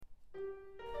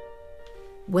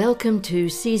Welcome to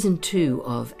Season 2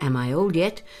 of Am I Old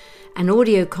Yet? An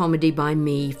audio comedy by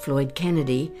me, Floyd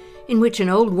Kennedy, in which an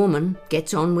old woman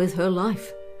gets on with her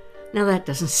life. Now that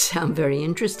doesn't sound very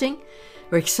interesting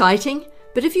or exciting,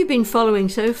 but if you've been following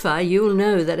so far, you'll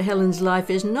know that Helen's life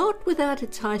is not without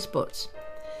its high spots.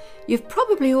 You've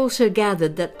probably also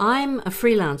gathered that I'm a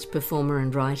freelance performer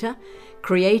and writer,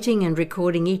 creating and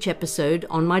recording each episode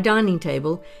on my dining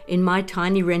table in my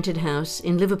tiny rented house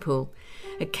in Liverpool,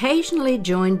 occasionally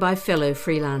joined by fellow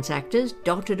freelance actors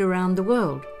dotted around the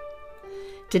world.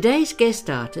 Today's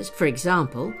guest artist, for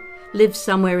example, lives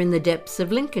somewhere in the depths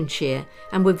of Lincolnshire,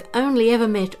 and we've only ever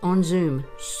met on Zoom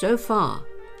so far.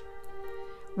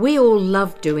 We all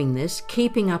love doing this,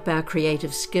 keeping up our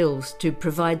creative skills to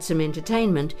provide some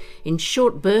entertainment in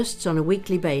short bursts on a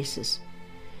weekly basis.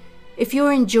 If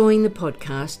you're enjoying the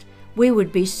podcast, we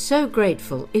would be so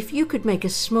grateful if you could make a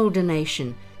small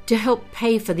donation to help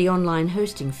pay for the online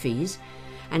hosting fees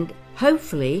and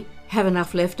hopefully have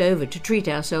enough left over to treat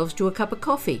ourselves to a cup of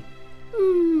coffee,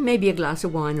 maybe a glass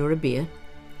of wine or a beer.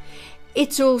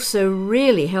 It's also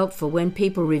really helpful when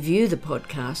people review the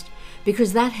podcast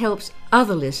because that helps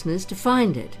other listeners to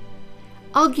find it.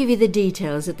 I'll give you the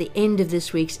details at the end of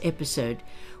this week's episode,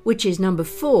 which is number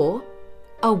 4,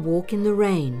 A Walk in the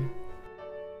Rain.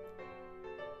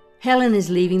 Helen is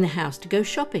leaving the house to go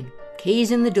shopping.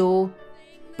 Keys in the door,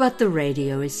 but the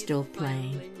radio is still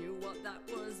playing.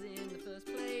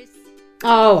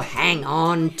 Oh, hang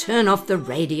on, turn off the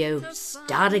radio,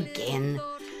 start again.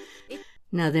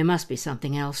 No, there must be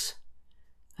something else.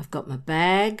 I've got my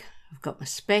bag, I've got my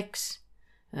specs.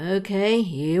 Okay,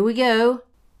 here we go.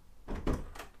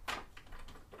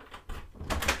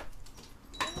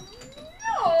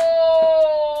 No!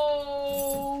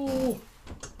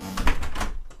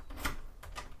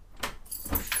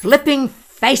 Flipping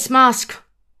face mask!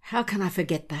 How can I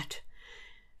forget that?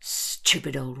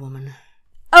 Stupid old woman.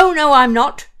 Oh, no, I'm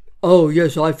not. Oh,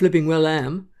 yes, I flipping well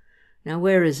am. Now,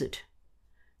 where is it?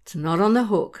 It's not on the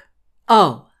hook.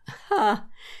 Oh, ha,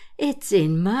 it's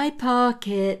in my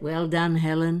pocket. Well done,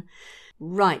 Helen.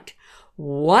 Right,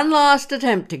 one last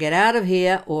attempt to get out of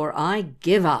here or I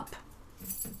give up.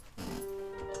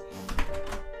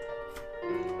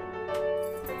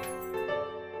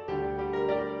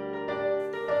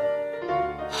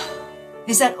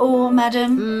 Is that all,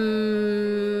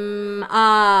 madam?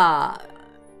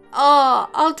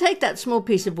 I'll take that small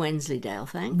piece of Wensleydale,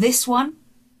 thanks. This one?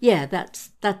 Yeah, that's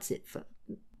it for...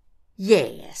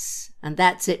 Yes, and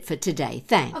that's it for today,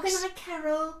 thanks. Oh, good night,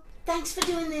 Carol. Thanks for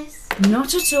doing this.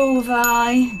 Not at all,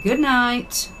 Vi. Good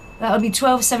night. That'll be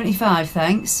 $12.75,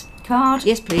 thanks. Card?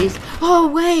 Yes, please. Oh,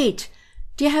 wait.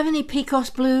 Do you have any Pecos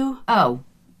Blue? Oh,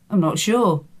 I'm not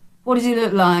sure. What does it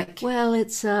look like? Well,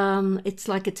 it's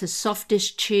like it's a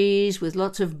softish cheese with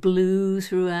lots of blue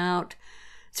throughout.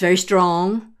 It's very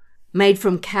strong, made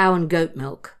from cow and goat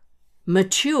milk.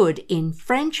 Matured in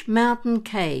French mountain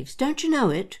caves. Don't you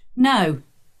know it? No.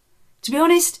 To be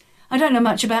honest, I don't know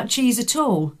much about cheese at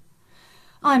all.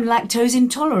 I'm lactose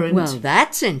intolerant. Well,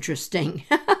 that's interesting.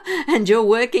 And you're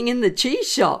working in the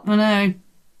cheese shop. I know.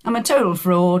 I'm a total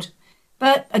fraud.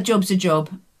 But a job's a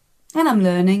job. And I'm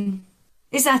learning.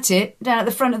 Is that it? Down at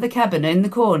the front of the cabinet in the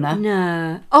corner?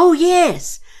 No. Oh,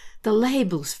 yes. The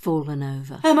label's fallen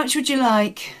over. How much would you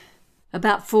like?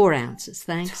 About 4 ounces,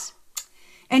 thanks.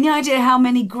 Any idea how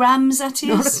many grams that is?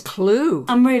 Not a clue.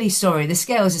 I'm really sorry. The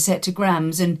scales are set to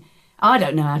grams and I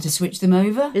don't know how to switch them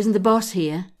over. Isn't the boss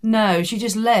here? No, she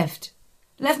just left.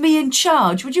 Left me in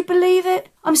charge. Would you believe it?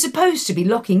 I'm supposed to be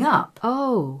locking up.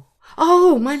 Oh,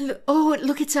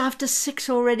 look, it's after 6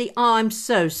 already. Oh, I'm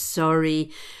so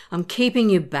sorry. I'm keeping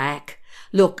you back.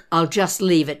 Look, I'll just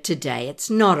leave it today. It's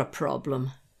not a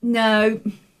problem. No,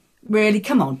 really,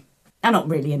 come on. I'm not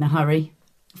really in a hurry.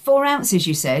 4 ounces,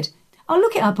 you said. I'll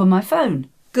look it up on my phone.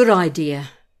 Good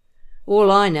idea.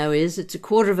 All I know is it's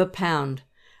 1/4 pound,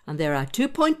 and there are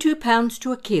 2.2 pounds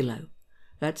to a kilo.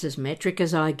 That's as metric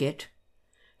as I get.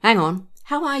 Hang on,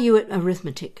 how are you at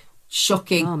arithmetic?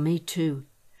 Shocking. Oh, me too.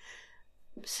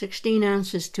 16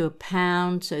 ounces to a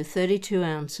pound, so 32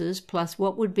 ounces, plus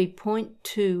what would be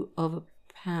 0.2 of a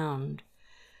pound.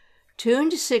 2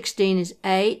 into 16 is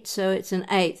 8, so it's an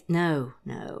eighth. No,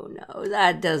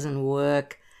 that doesn't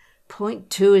work.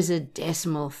 0.2 is a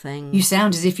decimal thing. You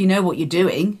sound as if you know what you're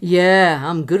doing. Yeah,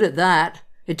 I'm good at that.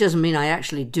 It doesn't mean I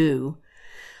actually do.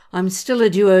 I'm still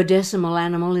a duodecimal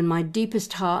animal in my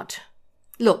deepest heart.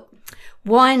 Look,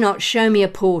 why not show me a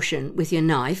portion with your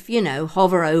knife,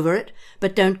 hover over it,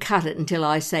 but don't cut it until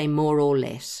I say more or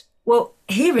less. Well,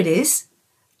 here it is.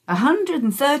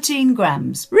 113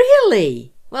 grams.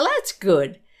 Really? Well, that's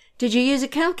good. Did you use a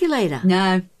calculator?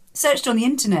 No, searched on the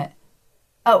internet.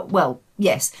 Oh, well,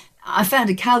 yes. I found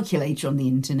a calculator on the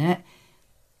internet.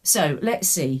 So, let's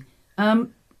see.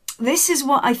 This is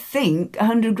what I think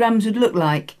 100 grams would look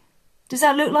like. Does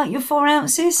that look like your 4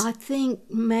 ounces? I think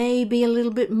maybe a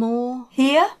little bit more.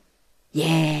 Here?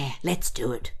 Yeah, let's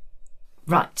do it.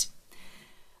 Right.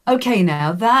 OK,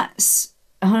 now, that's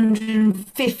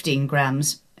 115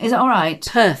 grams. Is that all right?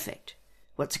 Perfect.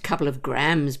 What's a couple of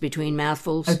grams between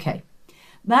mouthfuls? OK.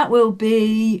 That will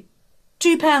be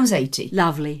 £2.80.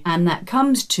 Lovely. And that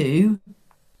comes to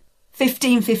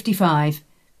 £15.55.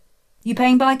 You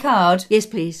paying by card? Yes,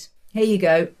 please. Here you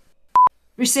go.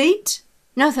 Receipt?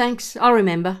 No, thanks. I'll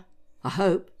remember. I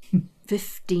hope.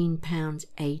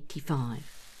 £15.85.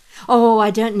 Oh,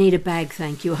 I don't need a bag,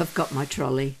 thank you. I've got my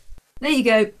trolley. There you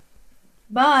go.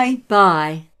 Bye.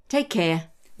 Bye. Take care.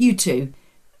 You too.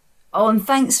 Oh, and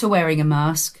thanks for wearing a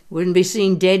mask. Wouldn't be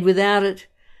seen dead without it.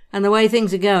 And the way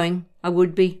things are going, I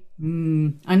would be.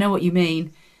 I know what you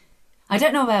mean. I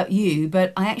don't know about you,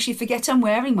 but I actually forget I'm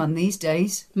wearing one these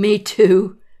days. Me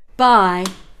too. Bye.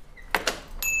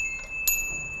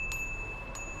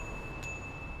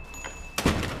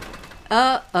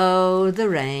 Uh-oh, the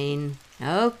rain.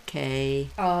 Okay.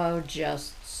 I'll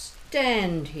just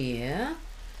stand here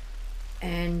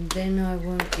and then I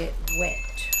won't get wet.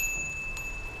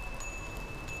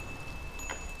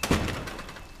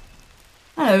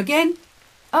 Hello again.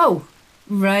 Oh,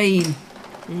 rain.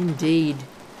 Indeed.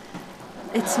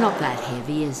 It's not that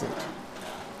heavy, is it?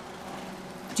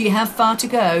 Do you have far to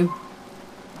go?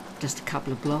 Just a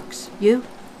couple of blocks. You?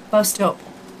 Bus stop.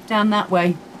 Down that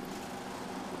way.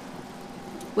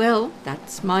 Well,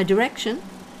 that's my direction.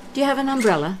 Do you have an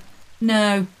umbrella?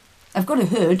 No. I've got a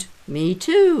hood. Me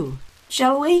too.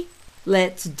 Shall we?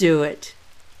 Let's do it.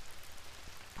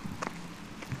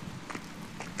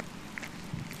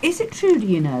 Is it true, do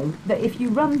you know, that if you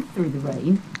run through the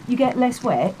rain, you get less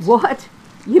wet? What?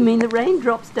 You mean the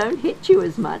raindrops don't hit you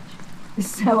as much?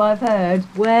 So I've heard.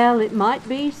 Well, it might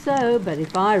be so, but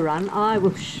if I run, I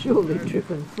will surely trip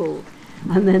and fall.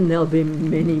 And then there'll be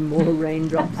many more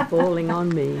raindrops falling on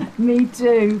me. Me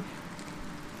too.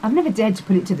 I've never dared to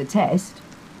put it to the test.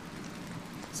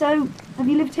 So, have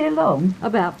you lived here long?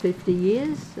 About 50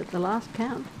 years at the last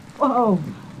count. Whoa,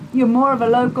 you're more of a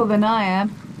local than I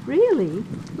am. Really?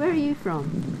 Where are you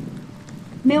from?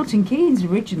 Milton Keynes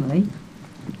originally.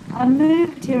 I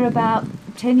moved here about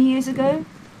 10 years ago.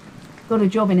 Got a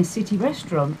job in a city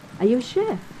restaurant. Are you a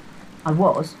chef? I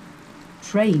was.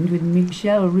 Trained with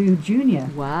Michel Roux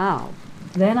Jr. Wow.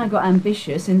 Then I got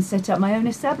ambitious and set up my own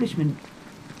establishment.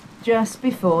 Just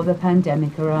before the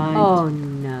pandemic arrived. Oh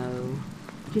no.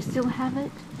 Do you still have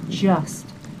it? Just.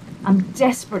 I'm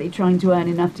desperately trying to earn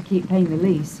enough to keep paying the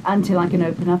lease until I can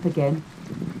open up again.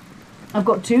 I've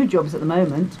got 2 jobs at the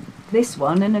moment. This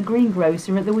one and a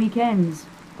greengrocer at the weekends.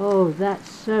 Oh,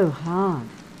 that's so hard.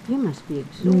 You must be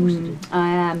exhausted. I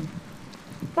am.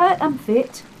 But I'm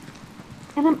fit.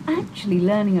 And I'm actually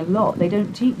learning a lot they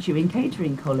don't teach you in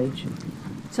catering college.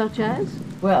 Such as?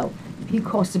 Well,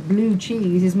 Picosse blue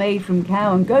cheese is made from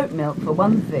cow and goat milk, for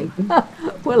one thing.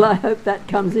 Well, I hope that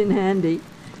comes in handy.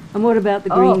 And what about the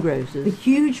greengrocers? The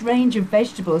huge range of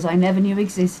vegetables I never knew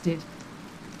existed.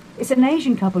 It's an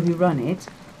Asian couple who run it,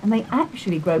 and they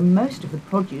actually grow most of the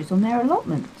produce on their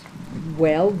allotment.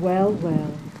 Well, well,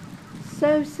 well.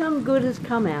 So some good has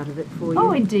come out of it for you.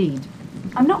 Oh, indeed.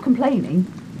 I'm not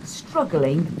complaining.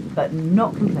 Struggling, but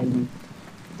not complaining.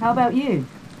 How about you?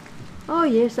 Oh,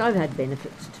 yes, I've had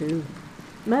benefits too.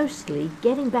 Mostly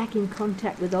getting back in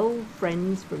contact with old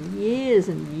friends from years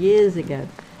and years ago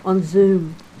on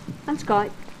Zoom and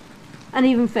Skype and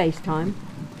even FaceTime.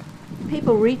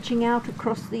 People reaching out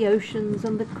across the oceans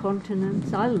and the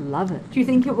continents. I love it. Do you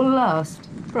think it will last?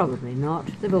 Probably not.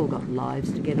 They've all got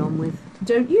lives to get on with.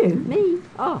 Don't you? Me?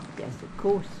 Oh, yes, of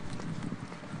course.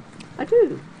 I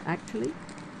do, actually.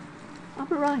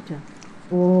 I'm a writer.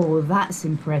 Oh, that's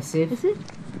impressive. Is it?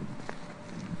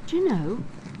 Do you know,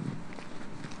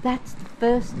 that's the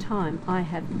first time I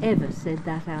have ever said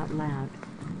that out loud.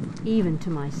 Even to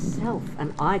myself.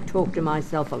 And I talk to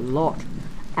myself a lot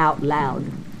out loud.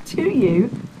 Do you?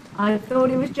 I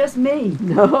thought it was just me.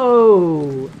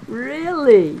 No,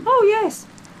 really? Oh, yes.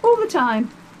 All the time.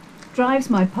 Drives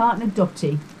my partner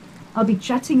Dottie. I'll be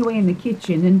chatting away in the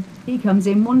kitchen and he comes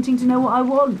in wanting to know what I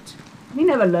want. He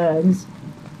never learns.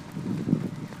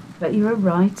 But you're a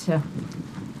writer.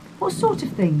 What sort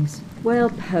of things? Well,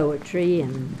 poetry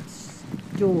and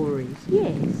stories.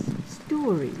 Yes,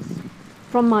 stories.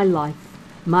 From my life.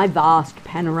 My vast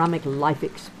panoramic life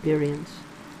experience.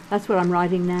 That's what I'm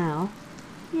writing now.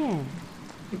 Yes.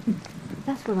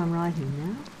 That's what I'm writing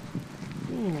now.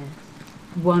 Yes.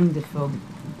 Wonderful.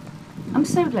 I'm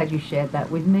so glad you shared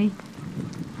that with me.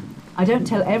 I don't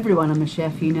tell everyone I'm a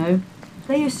chef, you know.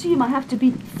 They assume I have to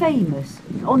be famous,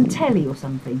 on telly or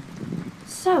something.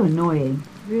 So annoying.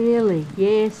 Really?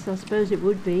 Yes, I suppose it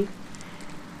would be.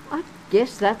 I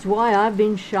guess that's why I've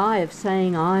been shy of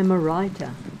saying I'm a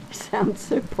writer. It sounds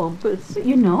so pompous. But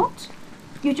you're not.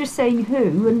 You're just saying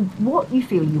who and what you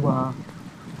feel you are.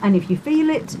 And if you feel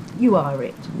it, you are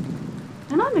it.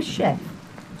 And I'm a chef.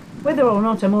 Whether or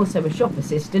not I'm also a shop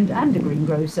assistant and a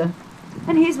greengrocer.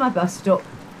 And here's my bus stop.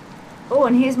 Oh,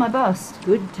 and here's my bust.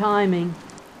 Good timing.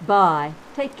 Bye.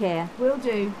 Take care. Will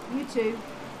do. You too.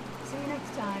 See you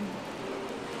next time.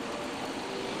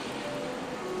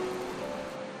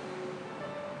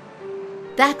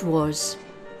 That was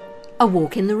A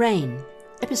Walk in the Rain,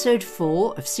 episode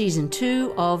 4 of season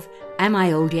 2 of Am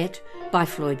I Old Yet? By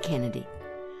Floyd Kennedy.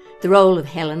 The role of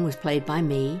Helen was played by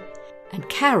me, and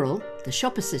Carol, the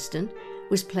shop assistant,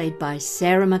 was played by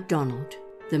Sarah MacDonald.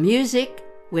 The music,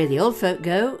 Where the Old Folk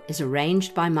Go, is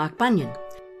arranged by Mark Bunyan.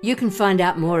 You can find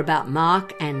out more about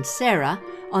Mark and Sarah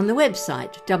on the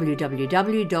website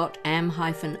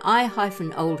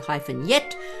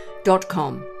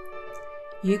www.am-i-old-yet.com.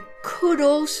 You could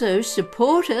also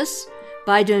support us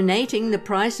by donating the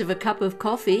price of a cup of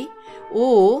coffee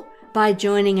or by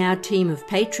joining our team of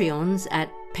Patreons at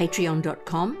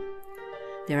patreon.com.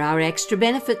 There are extra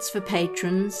benefits for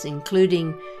patrons,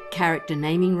 including character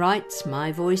naming rights,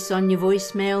 my voice on your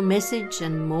voicemail message,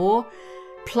 and more.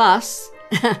 Plus,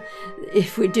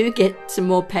 if we do get some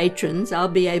more patrons, I'll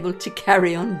be able to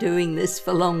carry on doing this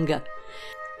for longer.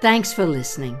 Thanks for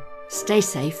listening. Stay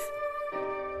safe